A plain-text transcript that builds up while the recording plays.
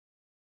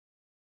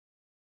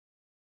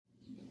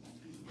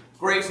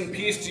Grace and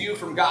peace to you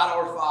from God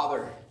our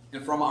Father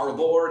and from our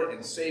Lord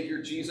and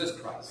Savior Jesus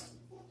Christ.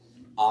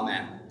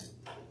 Amen.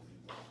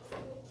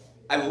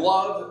 I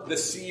love the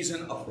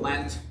season of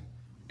Lent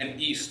and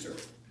Easter.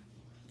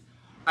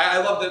 I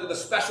love the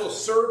special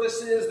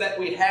services that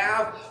we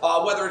have,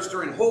 whether it's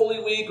during Holy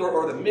Week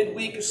or the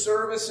midweek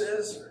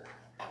services.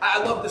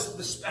 I love the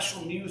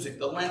special music,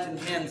 the Lenten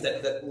hymns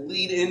that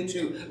lead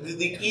into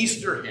the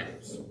Easter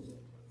hymns.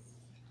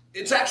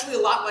 It's actually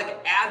a lot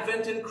like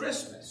Advent and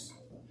Christmas.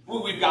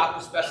 We've got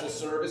the special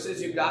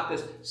services. You've got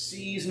this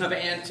season of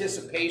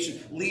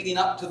anticipation leading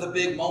up to the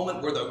big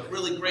moment where the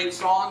really great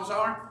songs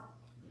are.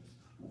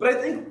 But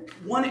I think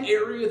one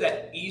area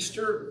that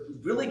Easter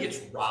really gets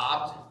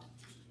robbed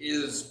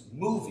is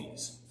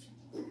movies.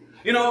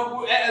 You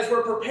know, as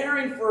we're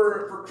preparing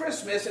for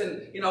Christmas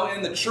and, you know,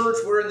 in the church,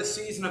 we're in the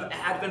season of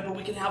Advent, but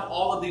we can have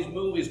all of these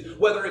movies,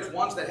 whether it's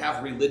ones that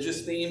have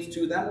religious themes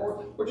to them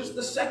or just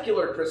the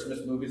secular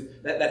Christmas movies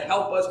that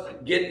help us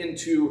get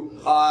into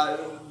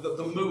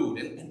the mood.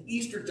 And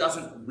Easter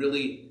doesn't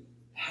really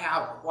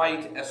have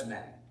quite as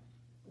many.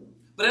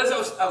 But as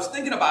I was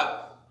thinking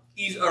about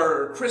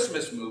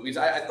Christmas movies,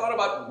 I thought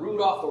about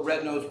Rudolph the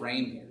Red-Nosed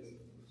Reindeer.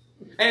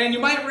 And you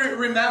might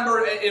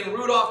remember in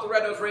Rudolph the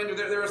Red-Nosed Reindeer,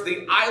 there was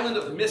the island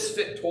of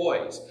misfit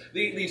toys.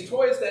 These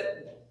toys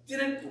that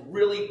didn't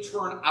really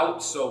turn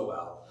out so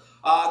well.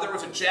 There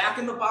was a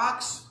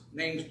Jack-in-the-Box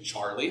named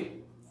Charlie.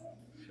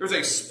 There was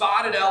a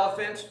spotted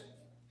elephant,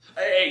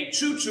 a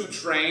choo-choo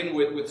train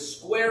with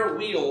square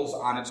wheels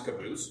on its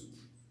caboose,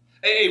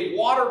 a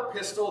water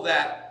pistol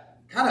that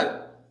kind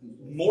of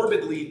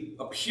morbidly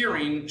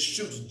appearing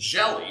shoots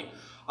jelly,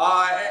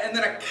 and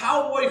then a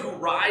cowboy who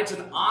rides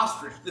an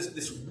ostrich,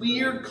 this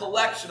weird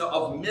collection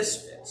of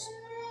misfits.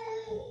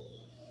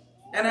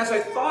 And as I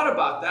thought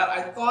about that,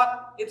 I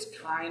thought it's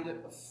kind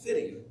of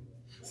fitting,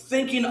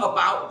 thinking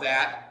about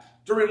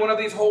that during one of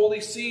these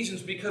holy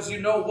seasons, because you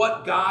know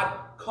what? God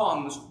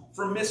comes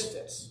for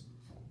misfits.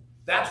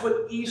 That's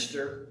what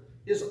Easter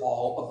is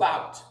all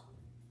about.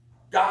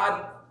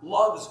 God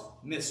loves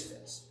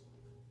misfits.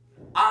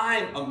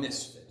 I'm a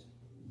misfit.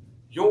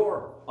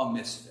 You're a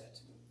misfit.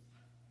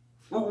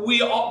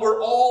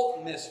 We're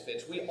all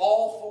misfits. We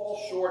all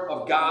fall short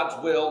of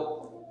God's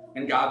will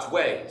and God's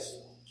ways.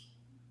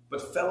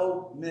 But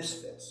fellow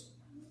misfits,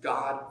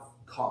 God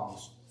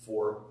comes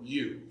for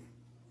you,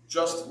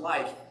 just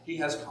like he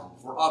has come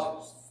for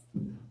others.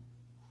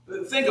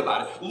 Think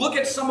about it. Look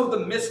at some of the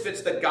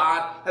misfits that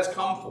God has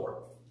come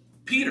for.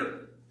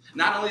 Peter,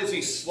 not only is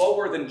he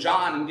slower than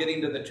John in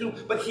getting to the tomb,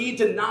 but he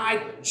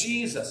denied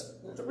Jesus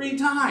 3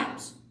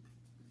 times.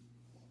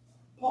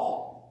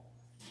 Paul.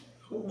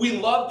 We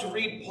love to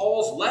read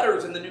Paul's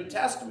letters in the New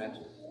Testament,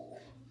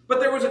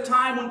 but there was a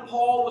time when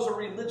Paul was a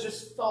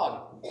religious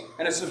thug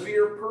and a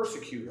severe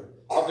persecutor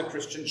of the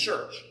Christian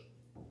church.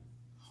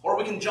 Or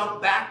we can jump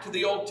back to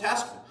the Old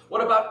Testament.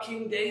 What about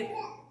King David?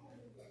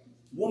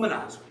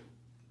 Womanizer,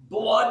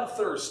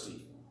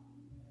 bloodthirsty,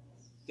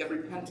 yet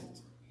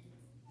repentant.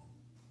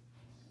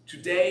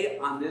 Today,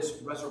 on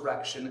this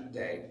resurrection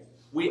day,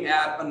 we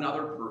add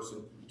another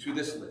person to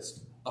this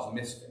list of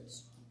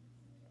misfits.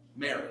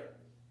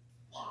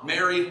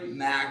 Mary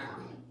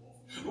Magdalene.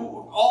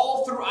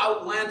 All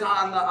throughout Lent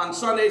on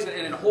Sundays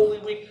and in Holy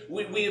Week,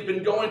 we have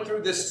been going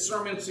through this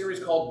sermon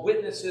series called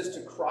Witnesses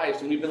to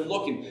Christ, and we've been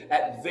looking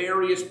at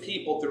various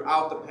people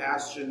throughout the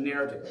Passion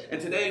narrative. And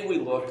today we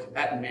look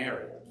at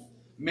Mary.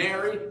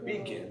 Mary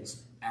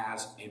begins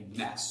as a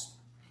mess.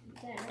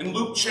 In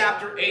Luke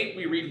chapter 8,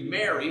 we read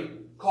Mary,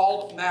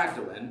 called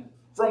Magdalene,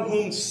 from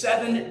whom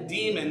 7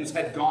 demons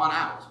had gone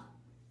out.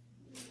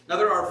 Now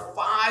there are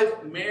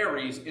 5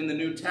 Marys in the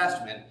New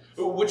Testament,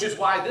 which is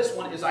why this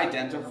one is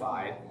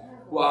identified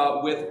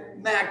with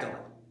Magdalene.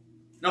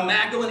 Now,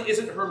 Magdalene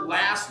isn't her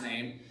last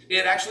name.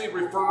 It actually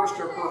refers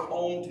to her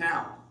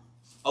hometown,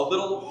 a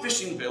little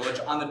fishing village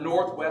on the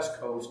northwest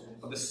coast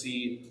of the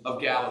Sea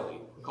of Galilee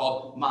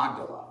called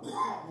Magdala.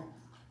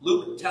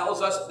 Luke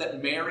tells us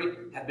that Mary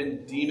had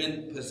been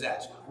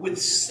demon-possessed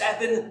with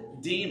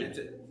 7 demons.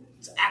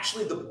 It's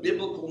actually the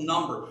biblical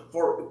number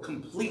for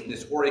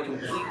completeness or a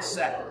complete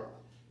set.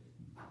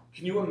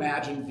 Can you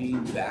imagine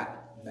being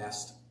that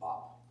messed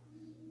up?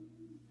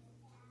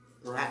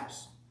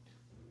 Perhaps.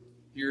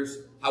 Here's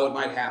how it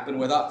might happen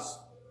with us.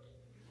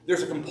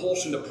 There's a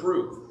compulsion to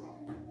prove.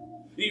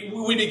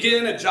 We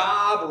begin a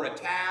job or a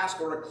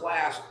task or a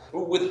class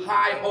with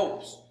high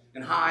hopes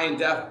and high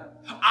endeavor.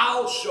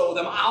 I'll show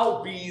them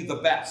I'll be the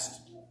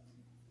best.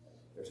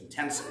 There's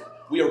intensity.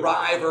 We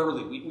arrive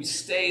early. We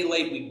stay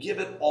late. We give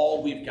it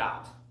all we've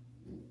got.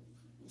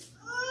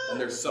 And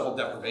there's subtle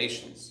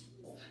deprivations.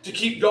 To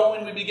keep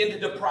going, we begin to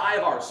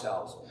deprive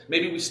ourselves.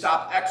 Maybe we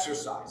stop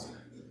exercising,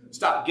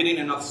 stop getting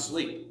enough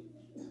sleep,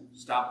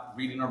 stop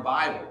reading our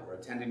Bible or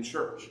attending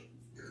church.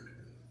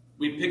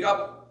 We pick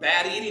up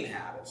bad eating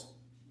habits.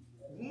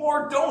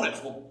 More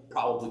donuts will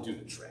probably do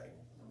the trick.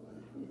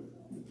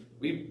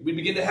 We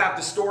begin to have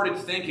distorted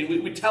thinking.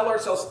 We tell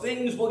ourselves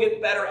things will get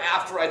better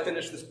after I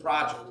finish this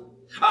project.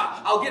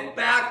 I'll get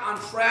back on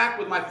track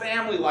with my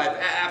family life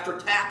after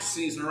tax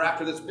season or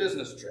after this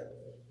business trip.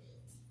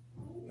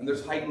 and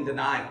there's heightened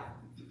denial.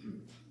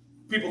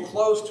 People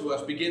close to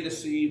us begin to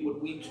see what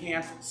we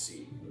can't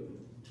see.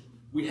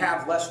 We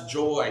have less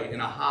joy in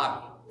a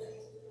hobby,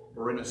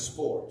 or in a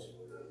sport,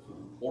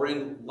 or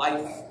in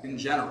life in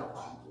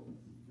general.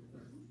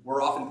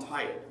 We're often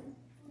tired.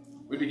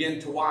 We begin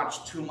to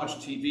watch too much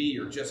TV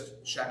or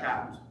just check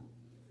out.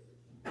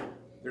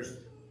 There's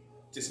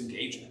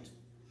disengagement.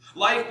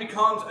 Life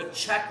becomes a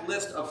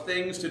checklist of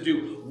things to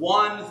do,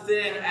 one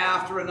thing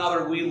after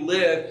another. We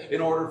live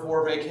in order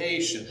for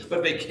vacation,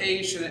 but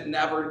vacation, it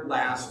never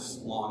lasts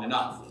long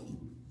enough.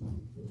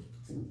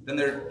 Then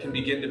there can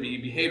begin to be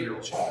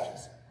behavioral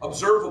changes,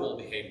 observable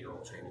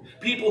behavioral changes.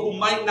 People who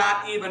might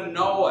not even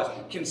know us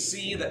can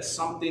see that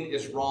something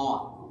is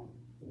wrong.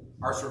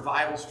 Our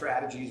survival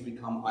strategies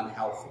become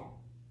unhealthy.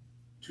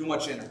 Too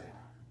much internet,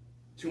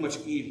 too much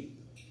eating,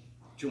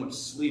 too much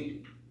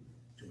sleeping,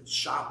 too much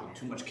shopping,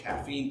 too much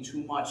caffeine,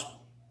 too much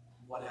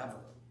whatever.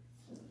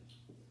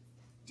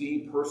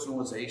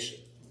 Depersonalization.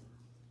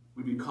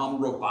 We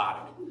become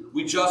robotic.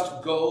 We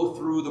just go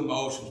through the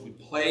motions. We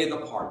play the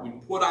part. We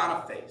put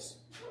on a face.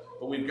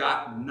 But we've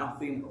got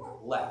nothing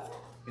left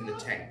in the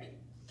tank.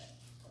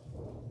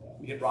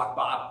 We hit rock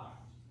bottom.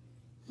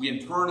 We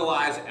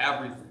internalize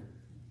everything.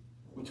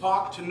 We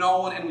talk to no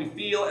one, and we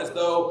feel as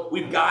though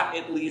we've got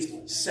at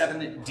least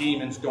 7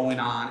 demons going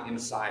on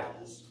inside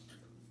us.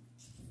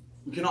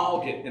 We can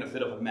all get in a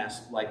bit of a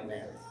mess like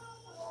Mary.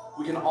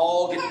 We can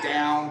all get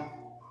down,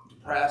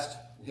 depressed,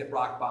 and hit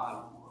rock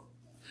bottom.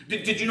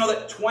 Did you know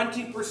that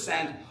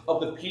 20%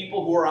 of the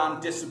people who are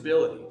on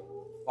disability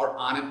are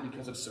on it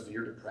because of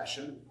severe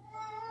depression?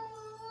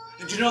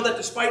 Did you know that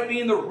despite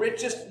being the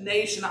richest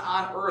nation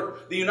on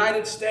earth, the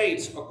United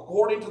States,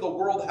 according to the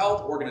World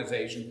Health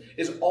Organization,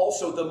 is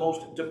also the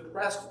most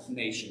depressed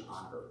nation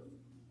on earth?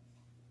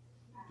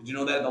 Did you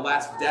know that in the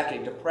last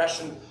decade,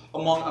 depression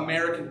among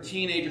American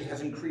teenagers has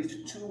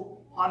increased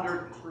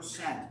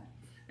 200%?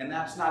 And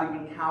that's not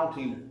even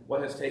counting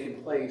what has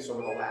taken place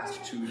over the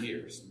last 2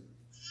 years.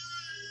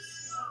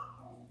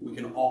 We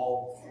can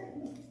all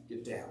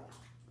get down.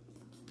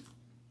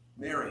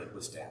 Mary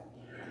was down.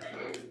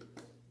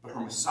 But her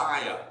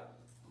Messiah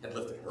had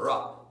lifted her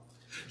up.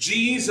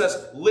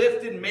 Jesus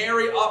lifted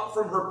Mary up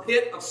from her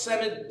pit of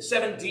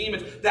seven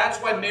demons. That's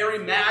why Mary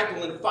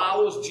Magdalene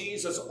follows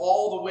Jesus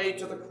all the way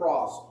to the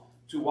cross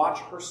to watch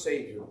her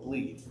Savior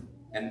bleed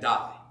and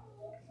die.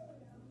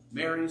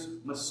 Mary's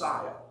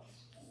Messiah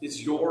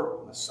is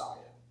your Messiah.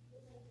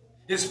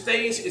 His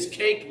face is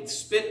caked with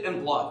spit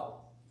and blood.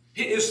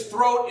 His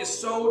throat is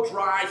so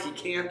dry he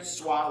can't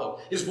swallow.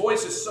 His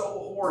voice is so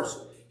hoarse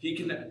he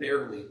can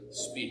barely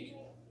speak.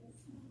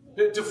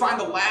 To find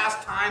the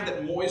last time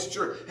that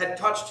moisture had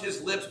touched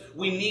his lips,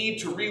 we need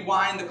to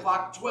rewind the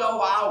clock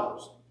 12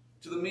 hours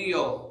to the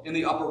meal in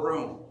the upper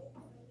room.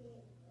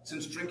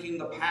 Since drinking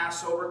the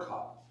Passover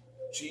cup,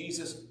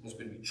 Jesus has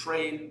been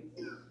betrayed,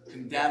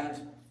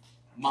 condemned,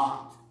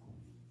 mocked,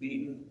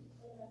 beaten,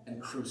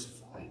 and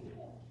crucified.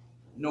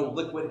 No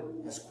liquid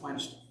has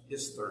quenched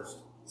his thirst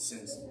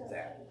since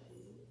then.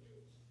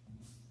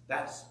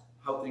 That's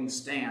how things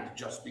stand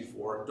just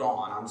before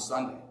dawn on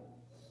Sunday.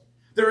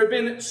 There had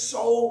been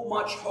so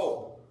much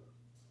hope,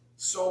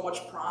 so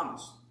much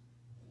promise.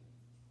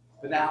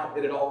 But now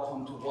it had all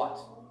come to what?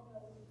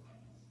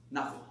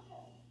 Nothing.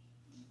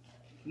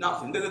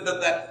 Nothing.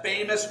 That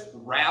famous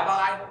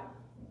rabbi,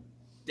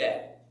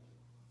 dead.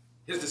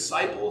 His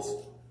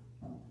disciples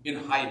in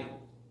hiding.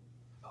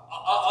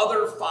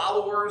 Other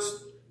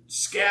followers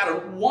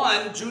scattered.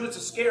 One, Judas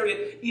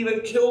Iscariot, even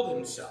killed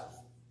himself.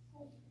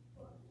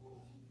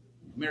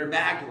 Mary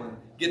Magdalene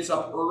gets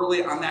up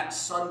early on that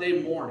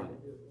Sunday morning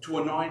to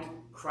anoint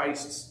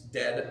Christ's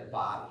dead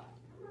body.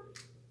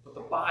 But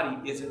the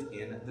body isn't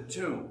in the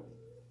tomb.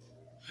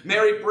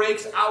 Mary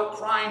breaks out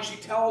crying. She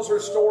tells her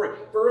story,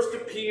 first to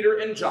Peter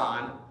and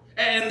John,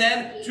 and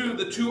then to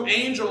the 2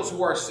 angels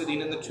who are sitting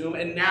in the tomb,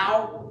 and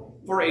now,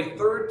 for a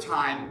 3rd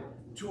time,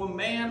 to a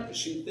man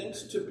she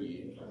thinks to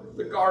be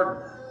the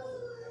gardener.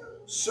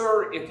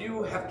 Sir, if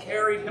you have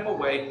carried him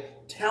away,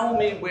 tell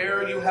me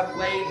where you have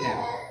laid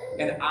him,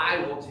 and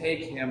I will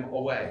take him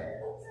away.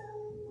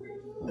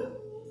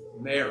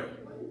 Mary.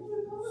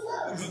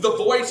 The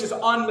voice is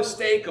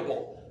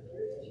unmistakable.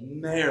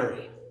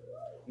 Mary.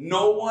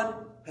 No one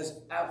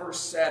has ever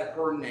said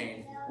her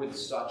name with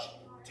such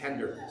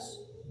tenderness.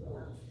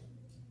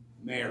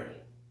 Mary.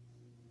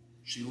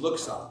 She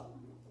looks up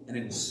and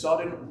in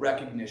sudden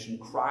recognition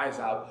cries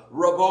out,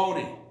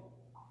 Rabboni.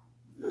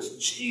 It's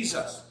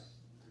Jesus.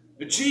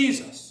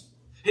 Jesus.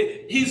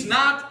 He's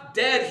not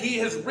dead. He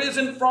has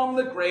risen from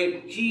the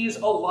grave. He's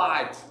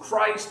alive.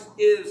 Christ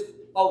is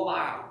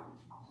alive.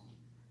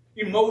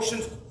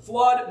 Emotions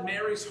flood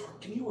Mary's heart.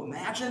 Can you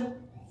imagine?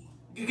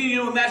 Can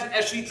you imagine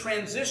as she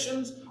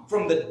transitions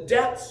from the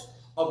depths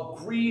of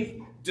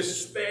grief,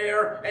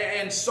 despair,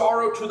 and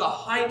sorrow to the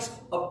heights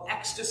of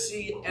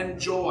ecstasy and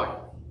joy?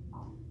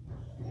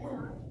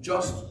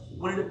 Just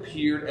when it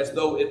appeared as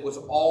though it was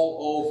all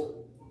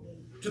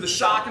over, to the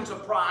shock and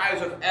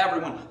surprise of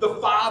everyone, the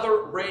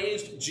Father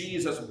raised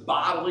Jesus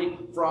bodily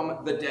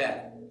from the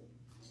dead.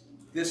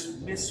 this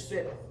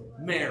misfit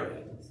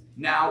Mary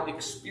now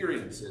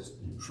experiences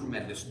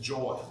tremendous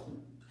joy.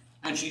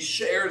 And she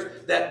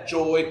shares that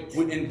joy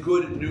in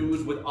good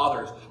news with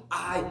others.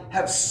 I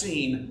have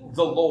seen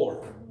the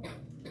Lord.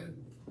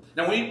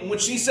 Now, when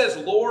she says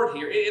Lord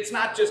here, it's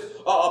not just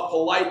a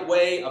polite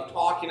way of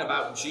talking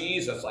about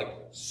Jesus, like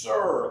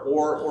sir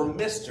or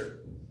mister.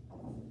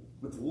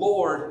 With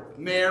Lord,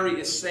 Mary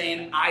is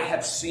saying, I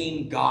have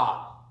seen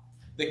God,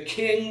 the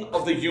King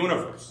of the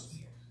universe.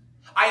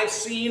 I have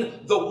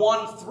seen the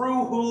one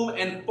through whom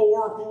and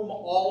for whom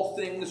all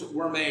things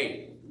were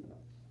made.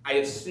 I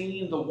have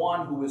seen the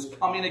one who is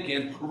coming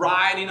again,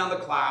 riding on the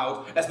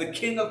clouds as the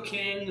King of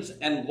kings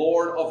and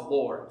Lord of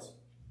lords.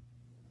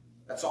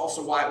 That's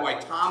also why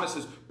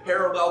Thomas's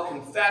parallel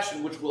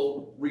confession, which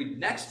we'll read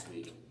next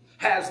week,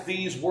 has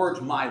these words,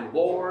 my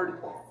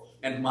Lord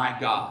and my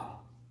God.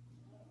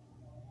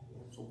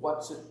 So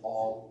what's it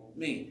all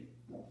mean?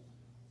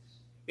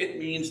 It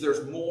means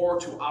there's more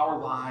to our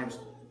lives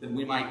than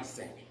we might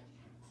think.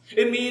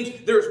 It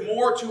means there's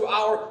more to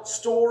our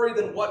story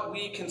than what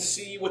we can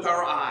see with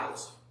our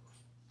eyes.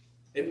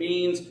 It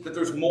means that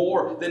there's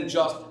more than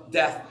just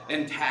death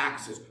and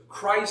taxes.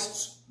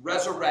 Christ's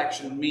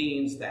resurrection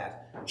means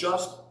that,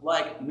 just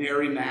like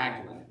Mary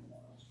Magdalene,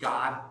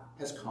 God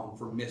has come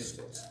for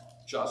misfits,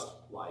 just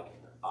like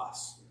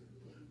us.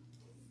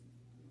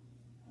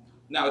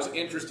 Now, it's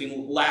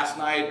interesting, last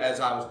night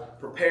as I was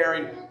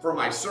preparing for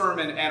my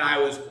sermon and I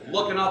was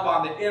looking up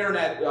on the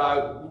internet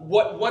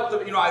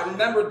I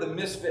remembered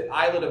the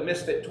islet of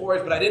misfit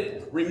toys, but I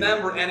didn't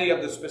remember any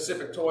of the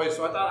specific toys,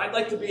 so I thought I'd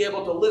like to be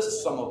able to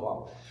list some of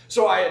them.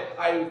 So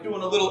I was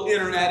doing a little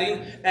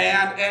interneting,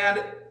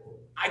 and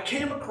I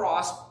came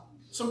across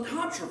some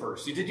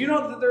controversy. Did you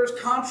know that there's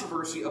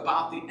controversy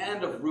about the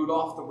end of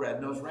Rudolph the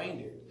Red-Nosed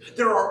Reindeer?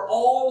 There are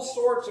all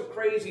sorts of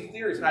crazy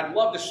theories, and I'd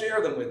love to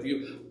share them with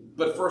you.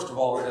 But first of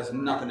all, it has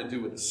nothing to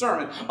do with the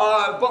sermon.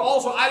 But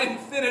also, I didn't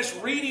finish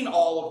reading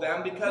all of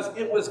them because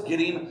it was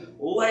getting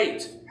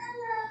late.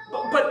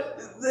 But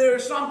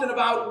there's something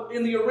about,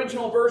 in the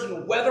original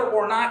version, whether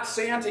or not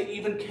Santa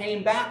even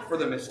came back for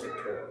the misfit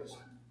toys.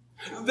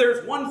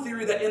 There's one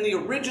theory that in the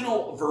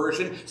original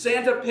version,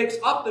 Santa picks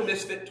up the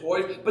misfit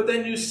toys, but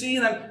then you see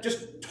them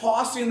just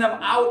tossing them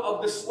out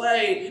of the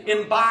sleigh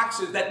in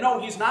boxes. That no,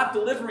 he's not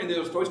delivering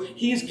those toys.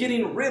 He's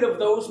getting rid of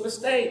those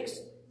mistakes.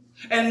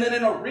 And then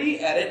in a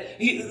re-edit,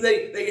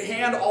 they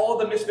hand all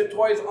the misfit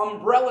toys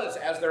umbrellas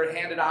as they're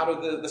handed out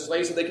of the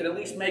sleigh so they can at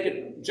least make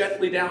it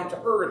gently down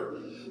to earth.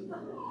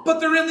 But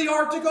they're in the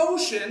Arctic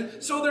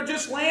Ocean, so they're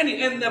just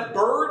landing. And the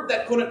bird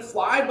that couldn't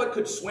fly but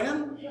could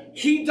swim,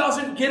 he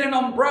doesn't get an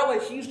umbrella.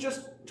 He's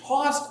just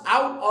tossed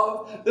out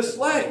of the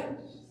sleigh.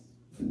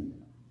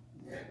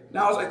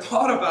 Now, as I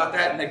thought about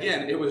that, and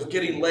again, it was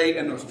getting late,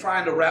 and I was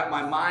trying to wrap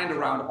my mind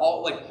around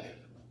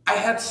I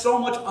had so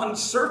much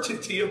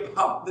uncertainty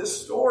about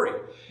this story.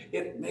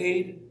 It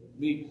made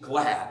me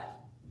glad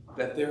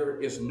that there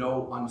is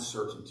no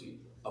uncertainty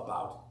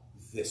about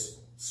this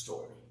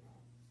story.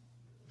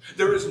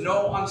 There is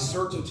no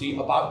uncertainty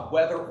about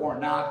whether or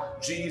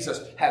not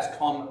Jesus has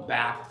come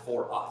back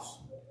for us.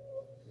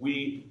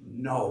 We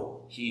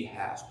know he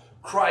has.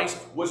 Christ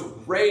was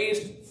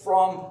raised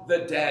from the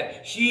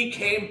dead. He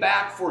came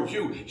back for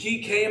you.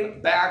 He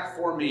came back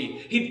for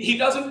me. He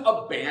doesn't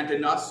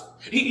abandon us.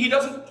 He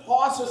doesn't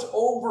toss us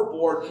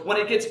overboard when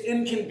it gets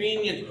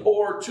inconvenient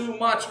or too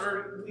much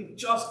or we've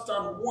just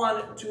done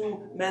one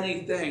too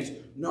many things.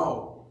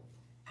 No,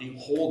 he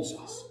holds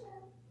us.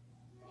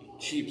 He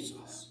keeps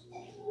us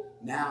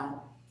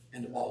now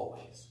and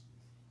always.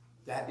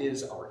 That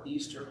is our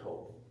Easter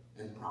hope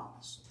and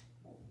promise.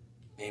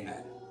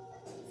 Amen.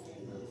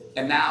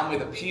 And now may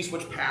the peace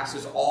which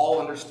passes all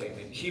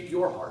understanding keep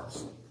your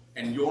hearts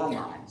and your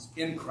minds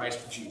in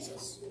Christ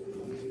Jesus.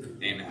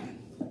 Amen.